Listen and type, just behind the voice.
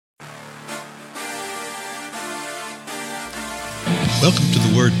Welcome to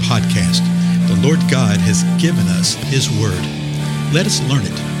the Word Podcast. The Lord God has given us His Word. Let us learn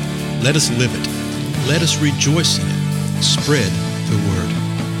it. Let us live it. Let us rejoice in it. Spread the Word.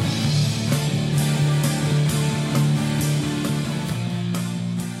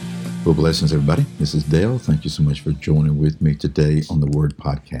 Well, blessings, everybody. This is Dale. Thank you so much for joining with me today on the Word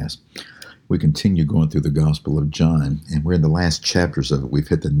Podcast. We continue going through the Gospel of John, and we're in the last chapters of it. We've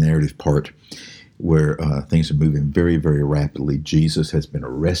hit the narrative part where things are moving very, very rapidly. Jesus has been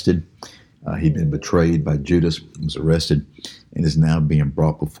arrested. He'd been betrayed by Judas, was arrested, and is now being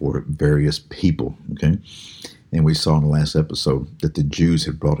brought before various people. Okay, and we saw in the last episode that the Jews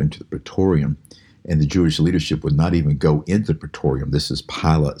had brought him to the Praetorium, and the Jewish leadership would not even go into the Praetorium. This is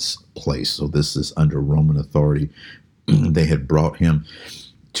Pilate's place, so this is under Roman authority. They had brought him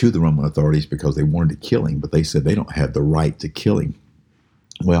to the Roman authorities because they wanted to kill him, but they said they don't have the right to kill him.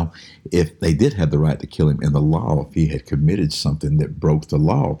 Well, if they did have the right to kill him in the law, if he had committed something that broke the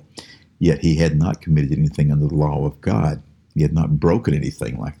law, yet he had not committed anything under the law of God, he had not broken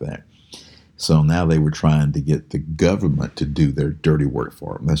anything like that. So now they were trying to get the government to do their dirty work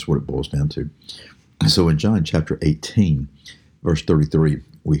for him. That's what it boils down to. So in John chapter 18, verse 33,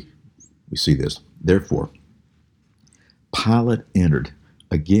 we see this. Therefore, Pilate entered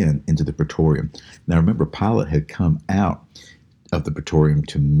again into the Praetorium. Now remember, Pilate had come out of the Praetorium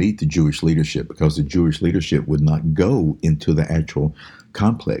to meet the Jewish leadership because the Jewish leadership would not go into the actual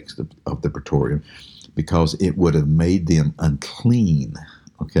complex of the Praetorium because it would have made them unclean.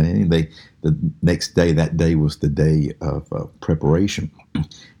 Okay, the next day, that day was the day of preparation,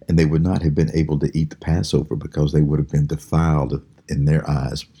 and they would not have been able to eat the Passover because they would have been defiled in their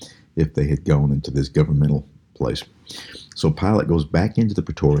eyes if they had gone into this governmental place. So Pilate goes back into the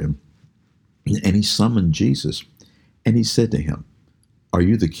Praetorium, and he summoned Jesus. And he said to him, "Are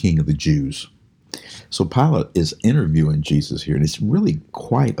you the king of the Jews?" So Pilate is interviewing Jesus here, and it's really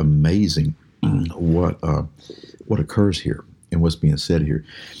quite amazing what occurs here and what's being said here.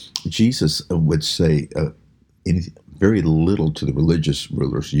 Jesus would say very little to the religious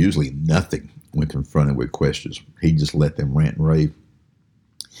rulers, usually nothing when confronted with questions. He just let them rant and rave.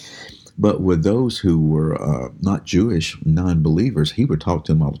 But with those who were not Jewish, non-believers, he would talk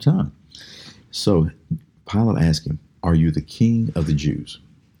to them all the time. So Pilate asked him, "Are you the king of the Jews?"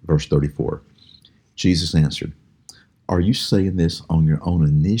 Verse 34. Jesus answered, "Are you saying this on your own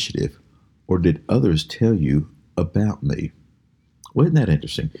initiative, or did others tell you about me?" Well, isn't that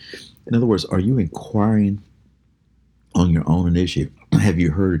interesting? In other words, are you inquiring on your own initiative? Have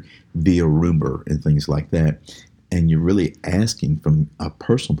you heard via rumor and things like that? And you're really asking from a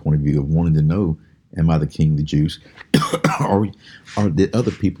personal point of view of wanting to know, am I the king of the Jews? or did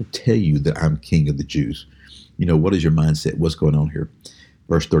other people tell you that I'm king of the Jews? You know, what is your mindset? What's going on here?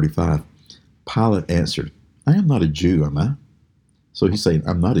 Verse 35, Pilate answered, "I am not a Jew, am I?" So he's saying,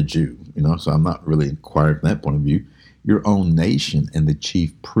 I'm not a Jew, so I'm not really inquiring from that point of view. Your own nation and the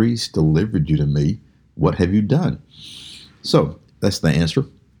chief priest delivered you to me. What have you done? So that's the answer.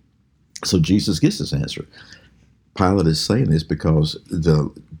 So Jesus gets this answer. Pilate is saying this because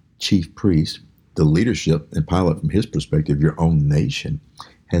the chief priest, the leadership, and Pilate, from his perspective, your own nation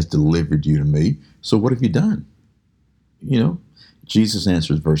has delivered you to me. So what have you done? Jesus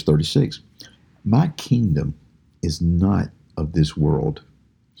answers, verse 36, "My kingdom is not of this world.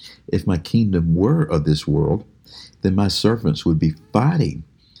 If my kingdom were of this world, then my servants would be fighting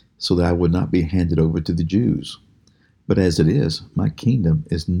so that I would not be handed over to the Jews. But as it is, my kingdom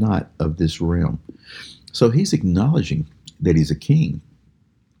is not of this realm." So he's acknowledging that he's a king.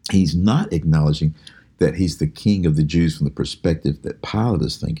 He's not acknowledging that he's the king of the Jews from the perspective that Pilate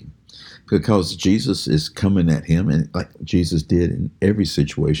is thinking. Because Jesus is coming at him, and like Jesus did in every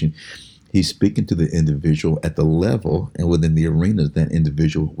situation, he's speaking to the individual at the level and within the arena that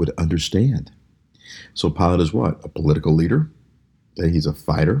individual would understand. So Pilate is what? A political leader. He's a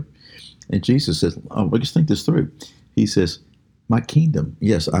fighter. And Jesus says, just think this through. He says, my kingdom,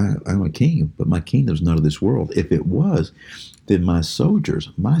 yes, I'm a king, but my kingdom's not of this world. If it was, then my soldiers,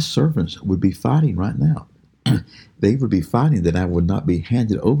 my servants would be fighting right now. They would be fighting that I would not be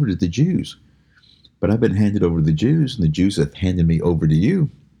handed over to the Jews. But I've been handed over to the Jews, and the Jews have handed me over to you.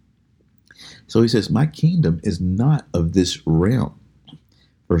 So he says, my kingdom is not of this realm.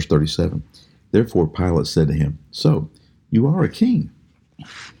 Verse 37, therefore Pilate said to him, "So you are a king?"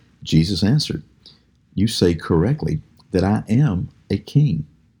 Jesus answered, "You say correctly that I am a king."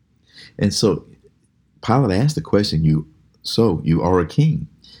 And so Pilate asked the question, you are a king?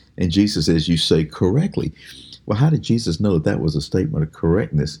 And Jesus says, "You say correctly." Well, how did Jesus know that was a statement of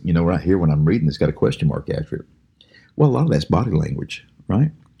correctness? Right here when I'm reading, it's got a question mark after it. Well, a lot of that's body language,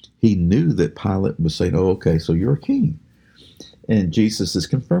 right? He knew that Pilate was saying, "Oh, okay, so you're a king." And Jesus is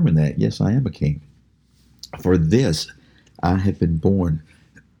confirming that, yes, I am a king. For this I have been born,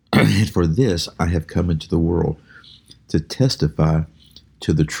 and for this I have come into the world, to testify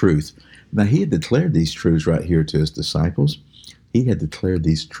to the truth. Now, he had declared these truths right here to his disciples. He had declared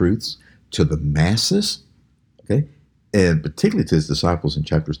these truths to the masses, okay? And particularly to his disciples in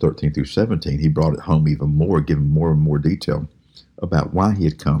chapters 13 through 17. He brought it home even more, giving more and more detail about why he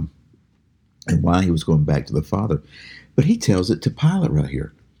had come and why he was going back to the Father. But he tells it to Pilate right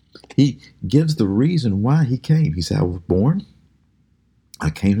here. He gives the reason why he came. He said, I was born, I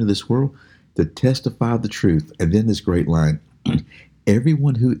came to this world to testify the truth. And then this great line,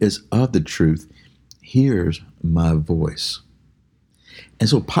 everyone who is of the truth hears my voice. And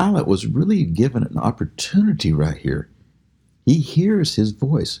so Pilate was really given an opportunity right here. He hears his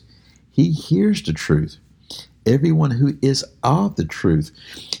voice. He hears the truth. Everyone who is of the truth.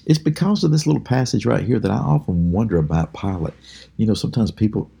 It's because of this little passage right here that I often wonder about Pilate. You know, sometimes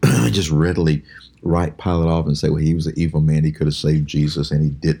people just readily write Pilate off and say, well, he was an evil man. He could have saved Jesus, and he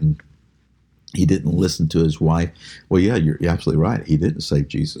didn't. He didn't listen to his wife. Well, yeah, you're absolutely right. He didn't save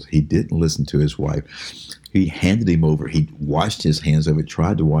Jesus. He didn't listen to his wife. He handed him over. He washed his hands of it,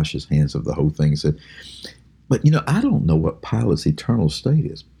 tried to wash his hands of the whole thing. Said, but, you know, I don't know what Pilate's eternal state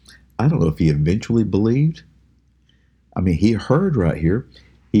is. I don't know if he eventually believed. I mean, he heard right here.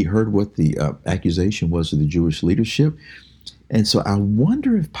 He heard what the accusation was of the Jewish leadership. And so I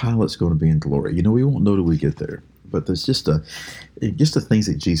wonder if Pilate's going to be in glory. You know, we won't know till we get there. But there's just the things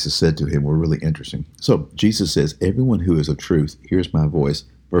that Jesus said to him were really interesting. So Jesus says, everyone who is of truth hears my voice.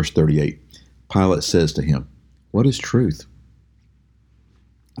 Verse 38, Pilate says to him, what is truth?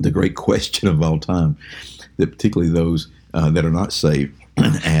 The great question of all time that particularly those that are not saved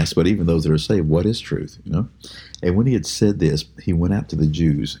ask, but even those that are saved, what is truth? You know? And when he had said this, he went out to the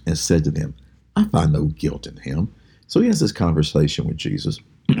Jews and said to them, I find no guilt in him. So he has this conversation with Jesus.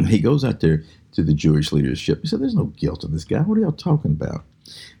 He goes out there to the Jewish leadership. He said, there's no guilt in this guy. What are y'all talking about?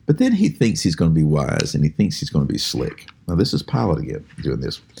 But then he thinks he's going to be wise, and he thinks he's going to be slick. Now, this is Pilate again doing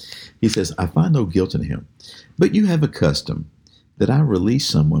this. He says, I find no guilt in him. But you have a custom that I release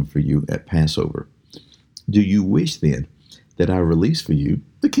someone for you at Passover. Do you wish then that I release for you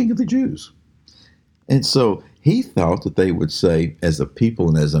the King of the Jews? And so he thought that they would say, as a people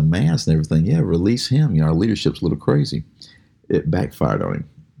and as a mass and everything, yeah, release him. You know, our leadership's a little crazy. It backfired on him.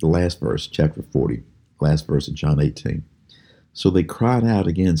 The last verse, chapter 40, last verse of John 18. So they cried out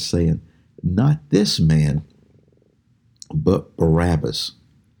again, saying, not this man, but Barabbas.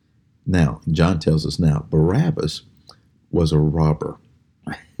 Now, John tells us now, Barabbas was a robber.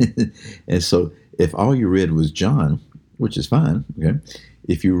 And so if all you read was John, which is fine, okay?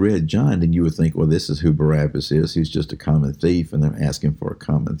 If you read John, then you would think, well, this is who Barabbas is. He's just a common thief, and they're asking for a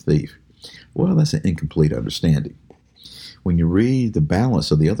common thief. Well, that's an incomplete understanding. When you read the balance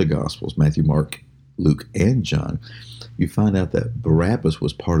of the other Gospels, Matthew, Mark, Luke, and John, you find out that Barabbas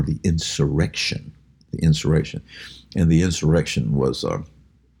was part of the insurrection. And the insurrection was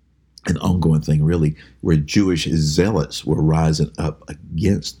an ongoing thing, really, where Jewish zealots were rising up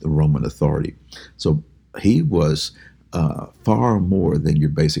against the Roman authority. So he was far more than your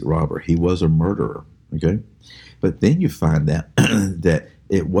basic robber. He was a murderer, okay? But then you find out that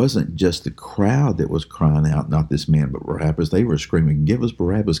it wasn't just the crowd that was crying out, not this man, but Barabbas. They were screaming, give us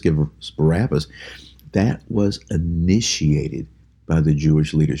Barabbas, give us Barabbas. That was initiated by the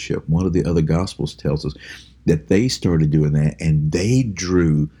Jewish leadership. One of the other Gospels tells us that they started doing that, and they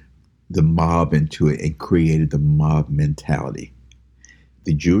drew the mob into it and created the mob mentality.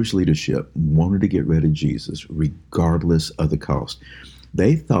 The Jewish leadership wanted to get rid of Jesus regardless of the cost.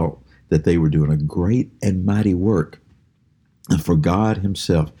 They thought that they were doing a great and mighty work for God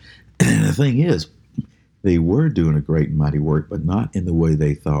himself. And the thing is, they were doing a great and mighty work, but not in the way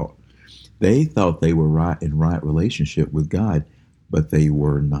they thought. They thought they were in right relationship with God, but they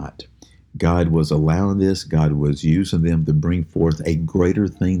were not. God was allowing this. God was using them to bring forth a greater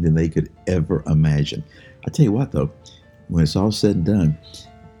thing than they could ever imagine. I tell you what, though, when it's all said and done,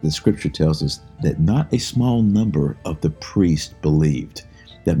 the scripture tells us that not a small number of the priests believed.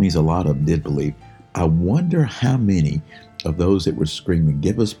 That means a lot of them did believe. I wonder how many of those that were screaming,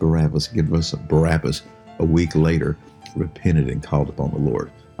 give us Barabbas, a week later, repented and called upon the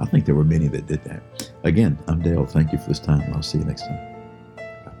Lord. I think there were many that did that. Again, I'm Dale. Thank you for this time, and I'll see you next time.